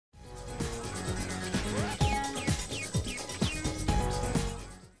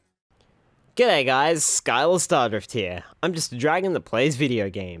G'day guys, SkylerStardrift here. I'm just a dragon that plays video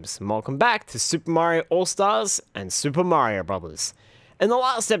games, and welcome back to Super Mario All-Stars and Super Mario Brothers. In the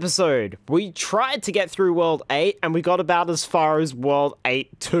last episode, we tried to get through World 8, and we got about as far as World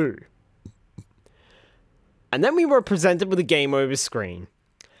 8-2. And then we were presented with a game over screen.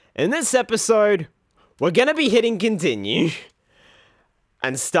 In this episode, we're gonna be hitting continue,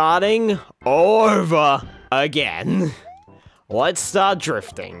 and starting all over again. Let's start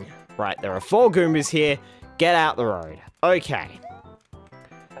drifting. Right, there are 4 Goombas here. Get out the road. Okay.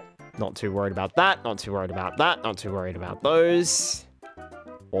 Not too worried about that. Not too worried about that. Not too worried about those.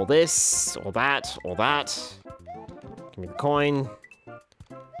 Or this. Or that. Or that. Give me the coin.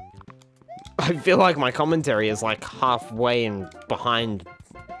 I feel like my commentary is like halfway and behind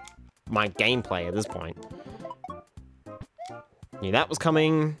my gameplay at this point. Knew that was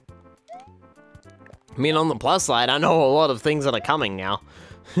coming. I mean, on the plus side, I know a lot of things that are coming now.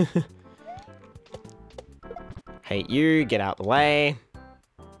 Hate you, get out the way.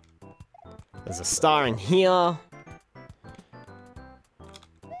 There's a star in here.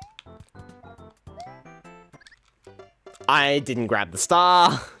 I didn't grab the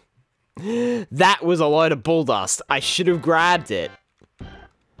star. That was a load of bull dust. I should have grabbed it.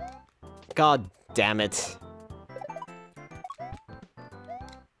 God damn it.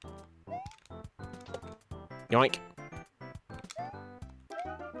 Yoink.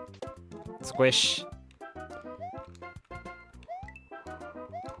 Squish.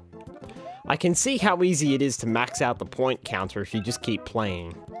 I can see how easy it is to max out the point counter if you just keep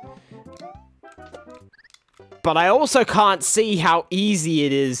playing. But I also can't see how easy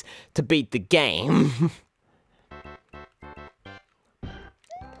it is to beat the game.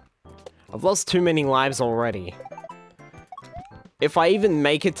 I've lost too many lives already. If I even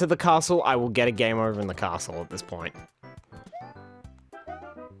make it to the castle, I will get a game over in the castle at this point.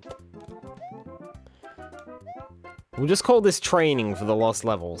 We'll just call this training for the lost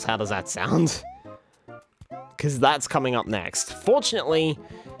levels. How does that sound? Because that's coming up next. Fortunately,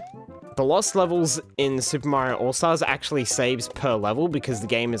 the lost levels in Super Mario All-Stars actually saves per level because the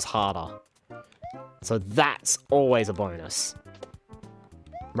game is harder. So that's always a bonus.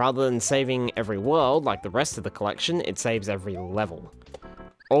 Rather than saving every world like the rest of the collection, it saves every level.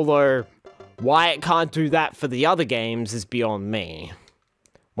 Although, why it can't do that for the other games is beyond me.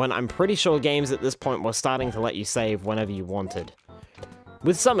 When I'm pretty sure games at this point were starting to let you save whenever you wanted.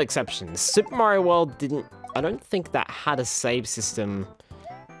 With some exceptions. Super Mario World didn't... I don't think that had a save system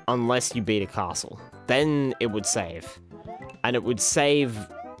unless you beat a castle. Then it would save. And it would save...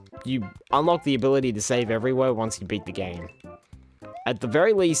 You unlock the ability to save everywhere once you beat the game. At the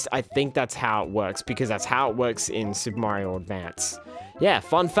very least, I think that's how it works, because that's how it works in Super Mario Advance. Yeah,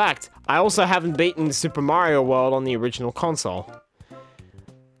 fun fact, I also haven't beaten Super Mario World on the original console.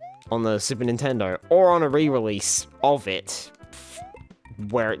 On the Super Nintendo, or on a re-release of it,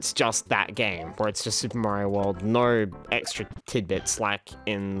 where it's just that game, where it's just Super Mario World, no extra tidbits like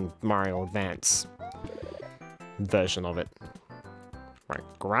in Mario Advance version of it. Right,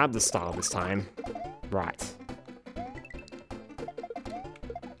 grab the star this time. Right.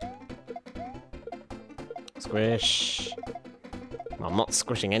 Squish. Well, I'm not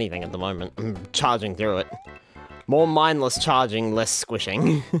squishing anything at the moment. I'm charging through it. More mindless charging, less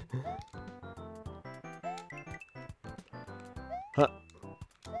squishing. Huh.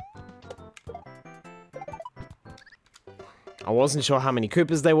 I wasn't sure how many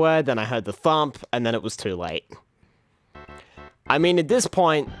Koopas there were, then I heard the thump, and then it was too late. I mean, at this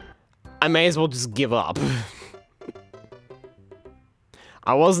point, I may as well just give up.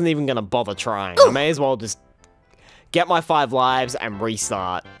 I wasn't even gonna bother trying. I may as well just get my 5 lives and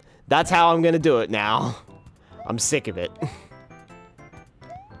restart. That's how I'm gonna do it now. I'm sick of it.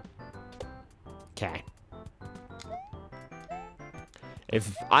 Okay.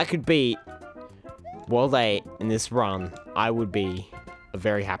 If I could beat World 8 in this run, I would be a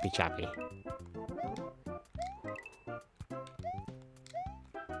very happy chappy.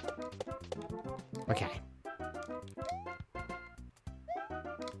 Okay.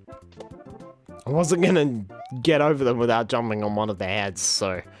 I wasn't gonna get over them without jumping on one of their heads,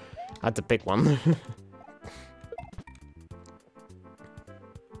 so I had to pick one.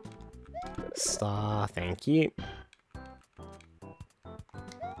 Star, thank you.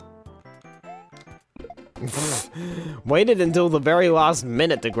 Waited until the very last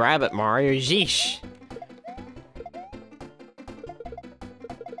minute to grab it, Mario. Yeesh.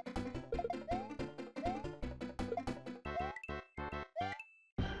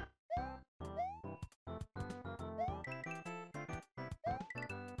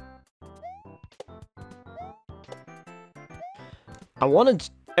 I wanted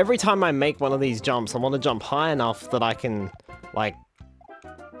every time I make one of these jumps, I want to jump high enough that I can, like,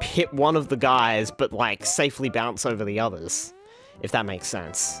 hit one of the guys, but, like, safely bounce over the others. If that makes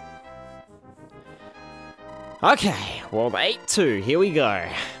sense. Okay, World 8-2, here we go.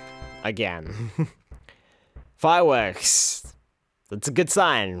 Again. Fireworks. That's a good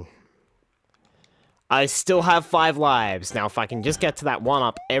sign. I still have 5 lives. Now, if I can just get to that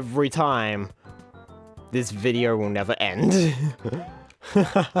 1-up every time, this video will never end.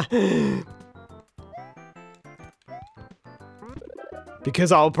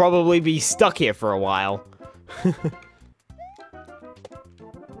 Because I'll probably be stuck here for a while.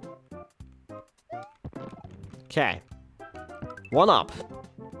 Okay. 1-up.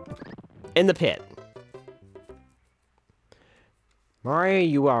 In the pit. Mario,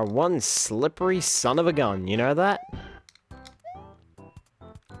 you are one slippery son of a gun, you know that?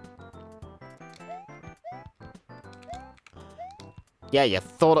 Yeah, you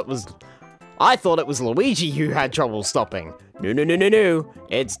thought it was... I thought it was Luigi who had trouble stopping. No, no, no, no, no.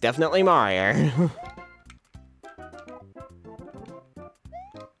 It's definitely Mario.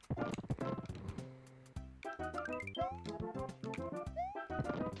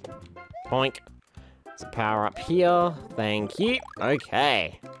 Boink. There's a power up here. Thank you.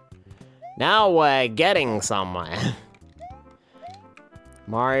 Okay. Now we're getting somewhere.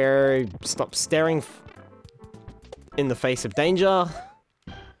 Mario, stop staring in the face of danger.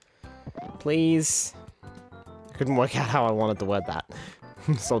 Please. I couldn't work out how I wanted to word that.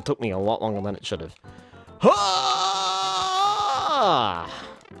 So it took me a lot longer than it should have.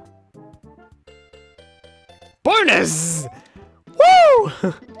 Bonus!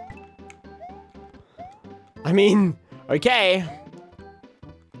 Woo! I mean, okay.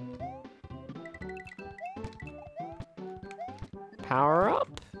 Power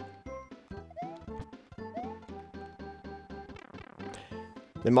up?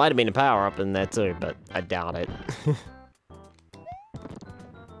 There might have been a power up in there too, but I doubt it.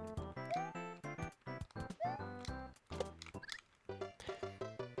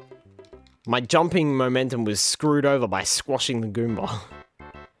 My jumping momentum was screwed over by squashing the Goomba.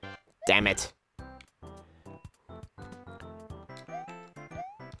 Damn it.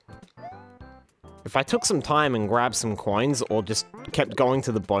 If I took some time and grabbed some coins, or just kept going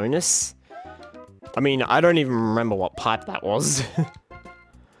to the bonus... I mean, I don't even remember what pipe that was.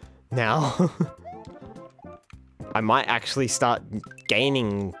 Now... I might actually start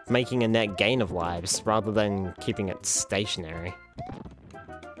making a net gain of lives, rather than keeping it stationary.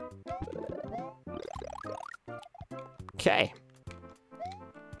 Okay.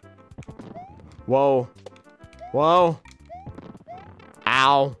 Whoa. Whoa.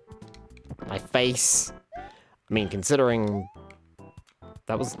 Ow. My face. I mean, considering...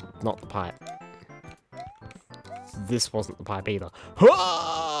 That was not the pipe. This wasn't the pipe either.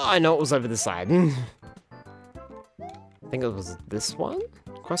 I know it was over this side. I think it was this one?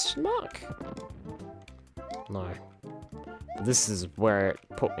 Question mark? No. This is where it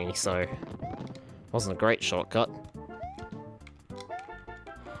put me, so... Wasn't a great shortcut.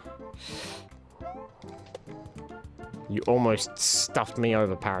 You almost stuffed me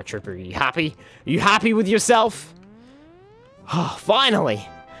over, Paratrooper. Are you happy? Are you happy with yourself? Oh, finally!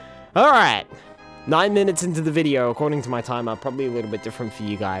 Alright. 9 minutes into the video, according to my timer. Probably a little bit different for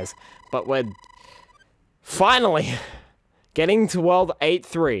you guys. But we're... finally! Getting to World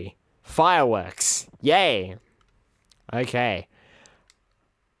 8-3. Fireworks. Yay! Okay.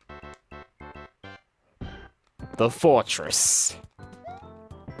 The fortress.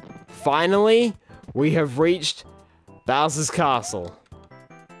 Finally, we have reached Bowser's Castle.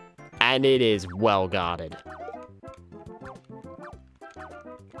 And it is well guarded.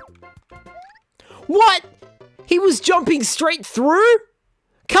 What? He was jumping straight through?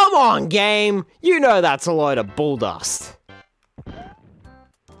 Come on, game! You know that's a load of bull dust. A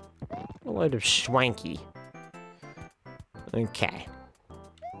load of schwanky. Okay.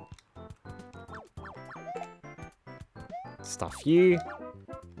 Stuff you.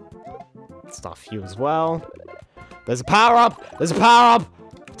 Stuff you as well. There's a power up! There's a power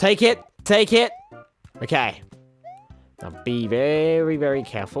up! Take it! Take it! Okay. Now be very, very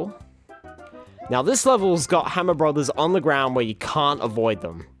careful. Now this level's got Hammer Brothers on the ground where you can't avoid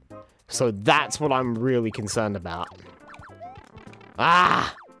them. So that's what I'm really concerned about.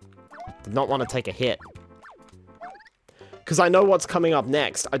 Ah! Did not want to take a hit. Because I know what's coming up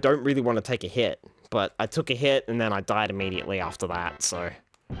next. I don't really want to take a hit. But I took a hit and then I died immediately after that, so...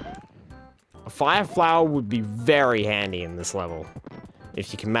 A fire flower would be very handy in this level.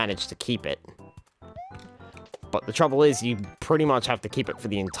 If you can manage to keep it. But the trouble is, you pretty much have to keep it for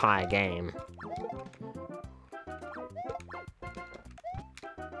the entire game.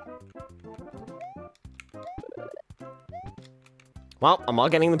 Well, I'm not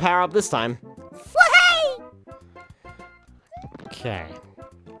getting the power up this time. Wahey! Okay.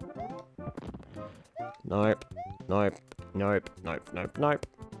 Nope. Nope. Nope. Nope. Nope. Nope.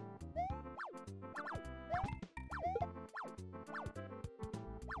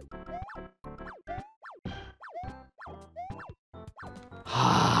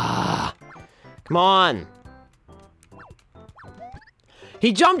 Come on.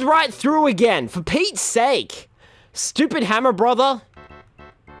 He jumped right through again, for Pete's sake. Stupid hammer brother.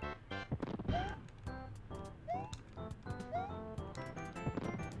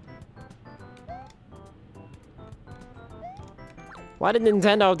 Why did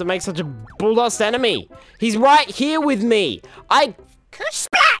Nintendo have to make such a bulldust enemy? He's right here with me. I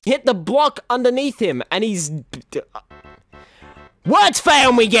hit the block underneath him and he's... Words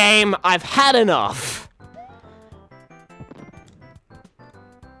fail me, game! I've had enough.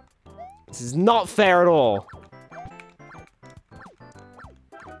 This is not fair at all.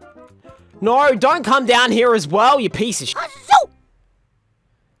 No, don't come down here as well, you piece of shit.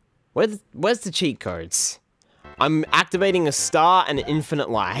 Where's the cheat codes? I'm activating a star and infinite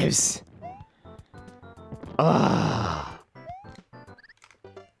lives. Ugh.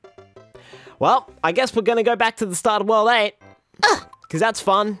 Well, I guess we're gonna go back to the start of World 8. Because that's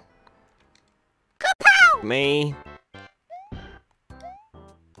fun. Kapow! Me.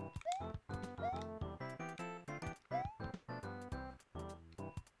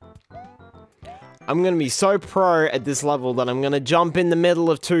 I'm gonna be so pro at this level that I'm gonna jump in the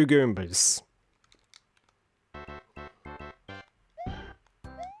middle of two Goombas.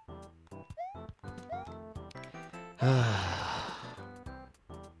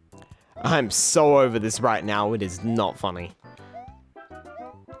 I'm so over this right now, it is not funny.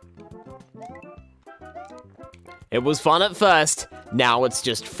 It was fun at first, now it's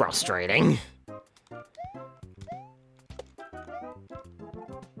just frustrating.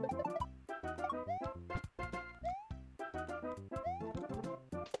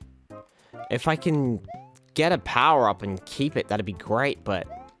 If I can get a power up and keep it, that'd be great, but...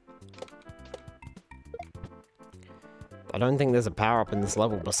 I don't think there's a power up in this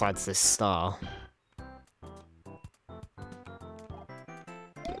level besides this star.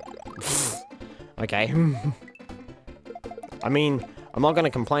 Okay. I mean, I'm not gonna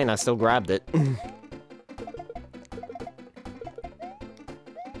complain, I still grabbed it.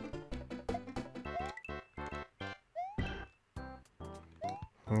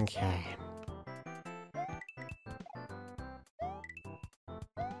 Okay.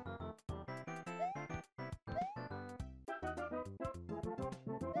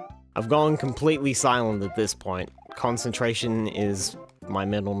 I've gone completely silent at this point. Concentration is my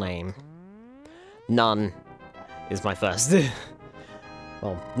middle name. None is my first.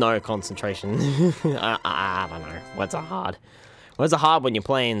 Well, no concentration. I don't know. Words are hard. Words are hard when you're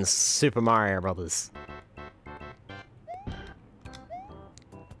playing Super Mario Brothers.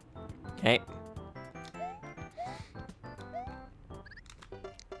 Okay.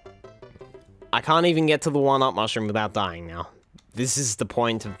 I can't even get to the one-up mushroom without dying now. This is the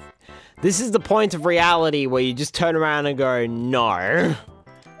point of reality where you just turn around and go, no,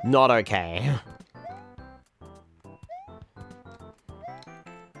 not okay.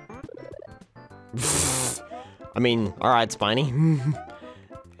 I mean, alright, Spiny.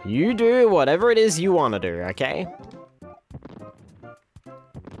 You do whatever it is you want to do, okay?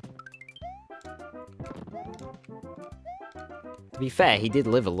 To be fair, he did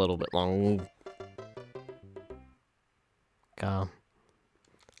live a little bit long.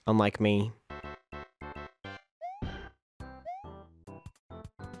 Unlike me.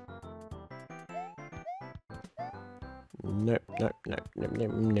 Nope, nope, nope, nope,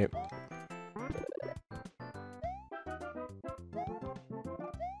 nope, nope.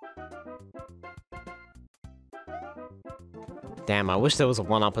 Damn, I wish there was a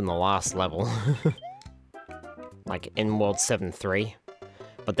one-up in the last level. Like in World 7-3.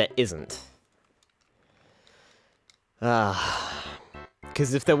 But there isn't.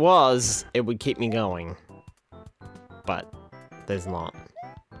 Because if there was, it would keep me going. But there's not.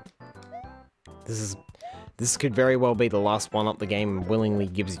 This could very well be the last one-up the game willingly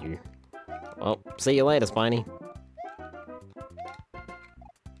gives you. Well, see you later, Spiny.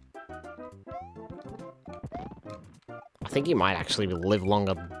 I think you might actually live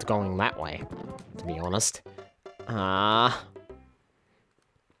longer going that way, to be honest.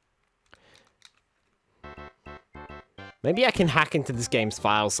 Maybe I can hack into this game's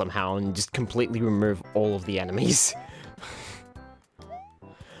files somehow and just completely remove all of the enemies.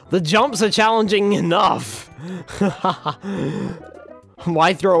 The jumps are challenging enough!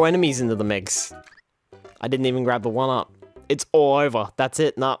 Why throw enemies into the mix? I didn't even grab the one-up. it's all over. That's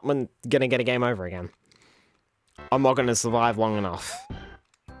it. Nah, I'm gonna get a game over again. I'm not gonna survive long enough.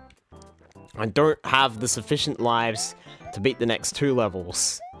 I don't have the sufficient lives to beat the next 2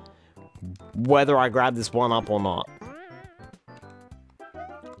 levels. Whether I grab this one up or not.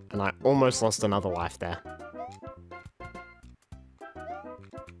 And I almost lost another life there.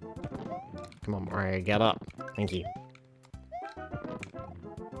 Come on, Mario, get up. Thank you.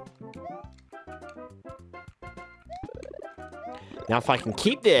 Now, if I can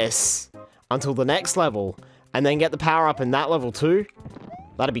keep this until the next level, and then get the power up in that level too,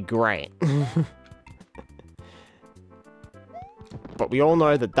 that'd be great. But we all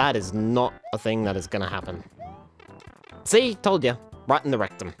know that that is not a thing that is gonna happen. See? Told ya. Right in the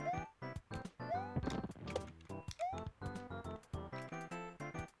rectum.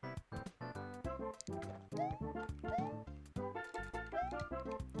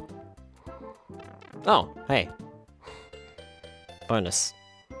 Oh, hey. Bonus.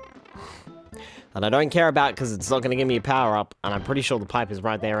 And I don't care about because it's not going to give me a power up, and I'm pretty sure the pipe is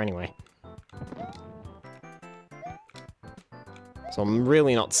right there anyway. So I'm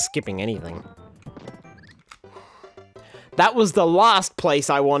really not skipping anything. That was the last place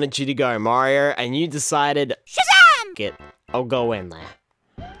I wanted you to go, Mario, and you decided, Shazam! I'll go in there.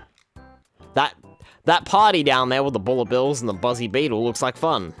 That party down there with the bullet bills and the buzzy beetle looks like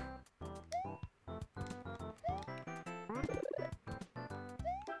fun.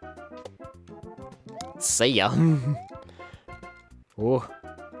 See ya. Ooh.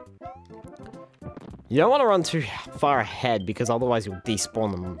 You don't want to run too far ahead because otherwise you'll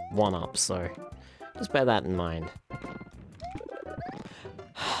despawn them 1-up, so just bear that in mind.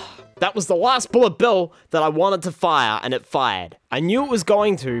 That was the last bullet bill that I wanted to fire, and it fired. I knew it was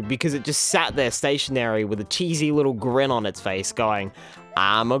going to because it just sat there stationary with a cheesy little grin on its face going,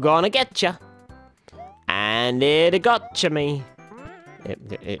 I'm gonna get ya. And it gotcha me.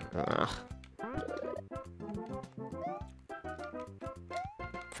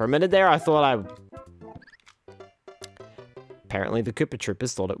 For a minute there, I thought Apparently the Koopa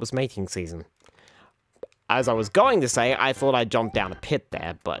Troopers thought it was mating season. As I was going to say, I thought I jumped down a pit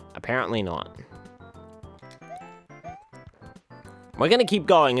there, but apparently not. We're gonna keep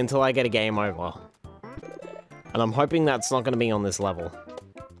going until I get a game over. And I'm hoping that's not gonna be on this level.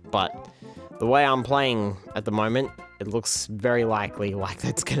 But the way I'm playing at the moment, it looks very likely like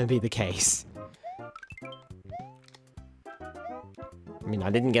that's gonna be the case. I mean, I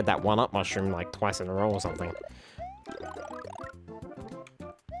didn't get that 1-up mushroom like twice in a row or something.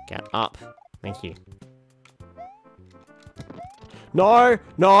 Get up. Thank you. No!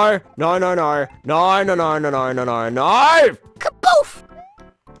 No! No, no, no! No, no, no, no, no, no, no, no! Kaboof!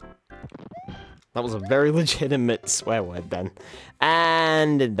 That was a very legitimate swear word then.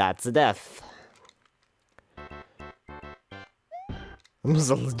 And that's a death. It was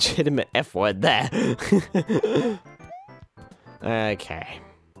a legitimate F word there. Okay.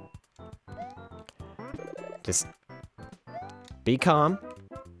 Just be calm.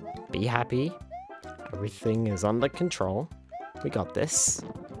 Be happy. Everything is under control. We got this.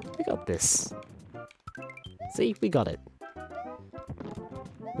 We got this. See? We got it.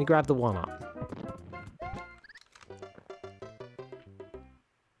 We grabbed the 1-up.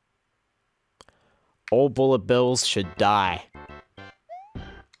 All bullet bills should die.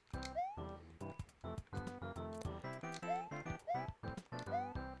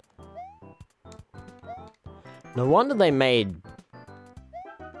 No wonder they made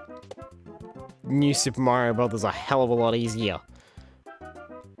New Super Mario Bros. A hell of a lot easier.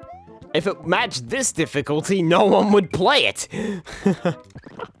 If it matched this difficulty, no one would play it!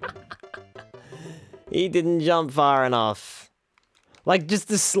 He didn't jump far enough. Like, just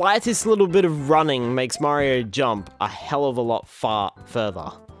the slightest little bit of running makes Mario jump a hell of a lot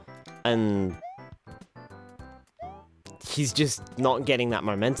further. And he's just not getting that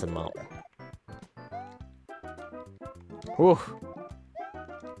momentum up. Whew.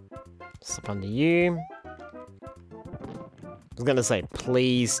 Step under you. I was gonna say,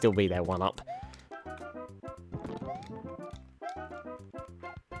 please still be there 1-up.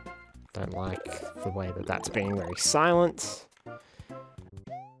 Don't like the way that that's being very silent.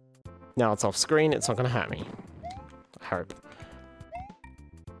 Now it's off screen, it's not gonna hurt me. I hope.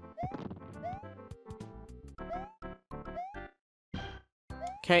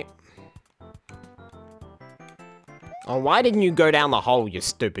 Okay. Oh, why didn't you go down the hole, you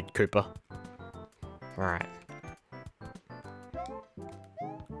stupid Koopa? Alright.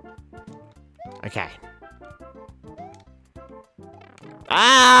 Okay.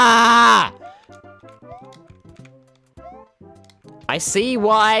 Ah! I see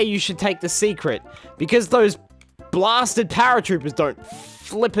why you should take the secret. Because those blasted paratroopers don't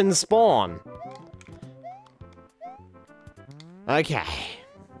flippin' spawn. Okay.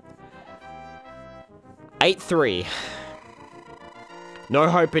 8-3. No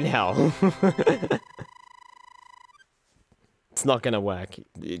hope in hell. It's not gonna work.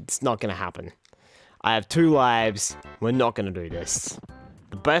 It's not gonna happen. I have 2 lives. We're not gonna do this.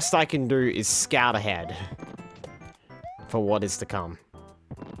 The best I can do is scout ahead for what is to come.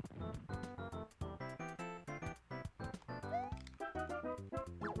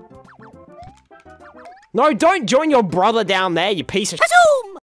 No, don't join your brother down there, you piece of shit.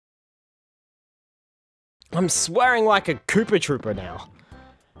 I'm swearing like a Koopa Trooper now.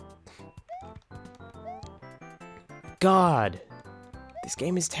 God. This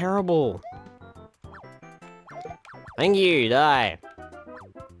game is terrible. Thank you, die.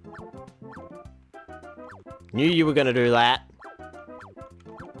 Knew you were gonna do that.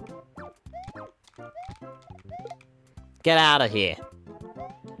 Get out of here.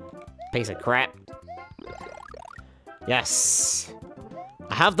 Piece of crap. Yes.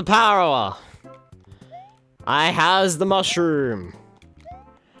 I have the power. I has the mushroom.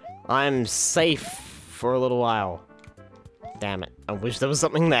 I'm safe for a little while. Damn it. I wish there was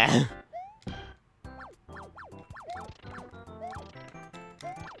something there.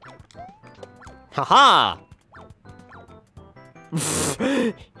 Haha!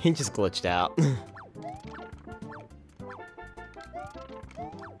 He just glitched out.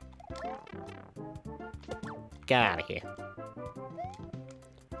 Get out of here.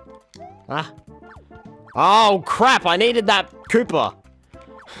 Ah. Oh, crap! I needed that Koopa!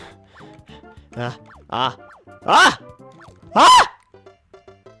 Ah!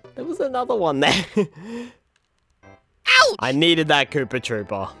 There was another one there. Ouch! I needed that Koopa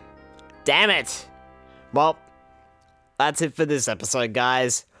Trooper. Damn it! Well, that's it for this episode,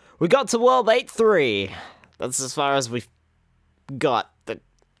 guys. We got to World 8-3. That's as far as we've got.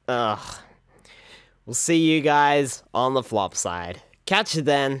 We'll see you guys on the flop side. Catch you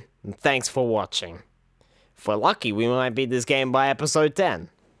then, and thanks for watching. If we're lucky, we might beat this game by episode 10.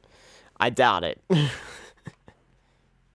 I doubt it.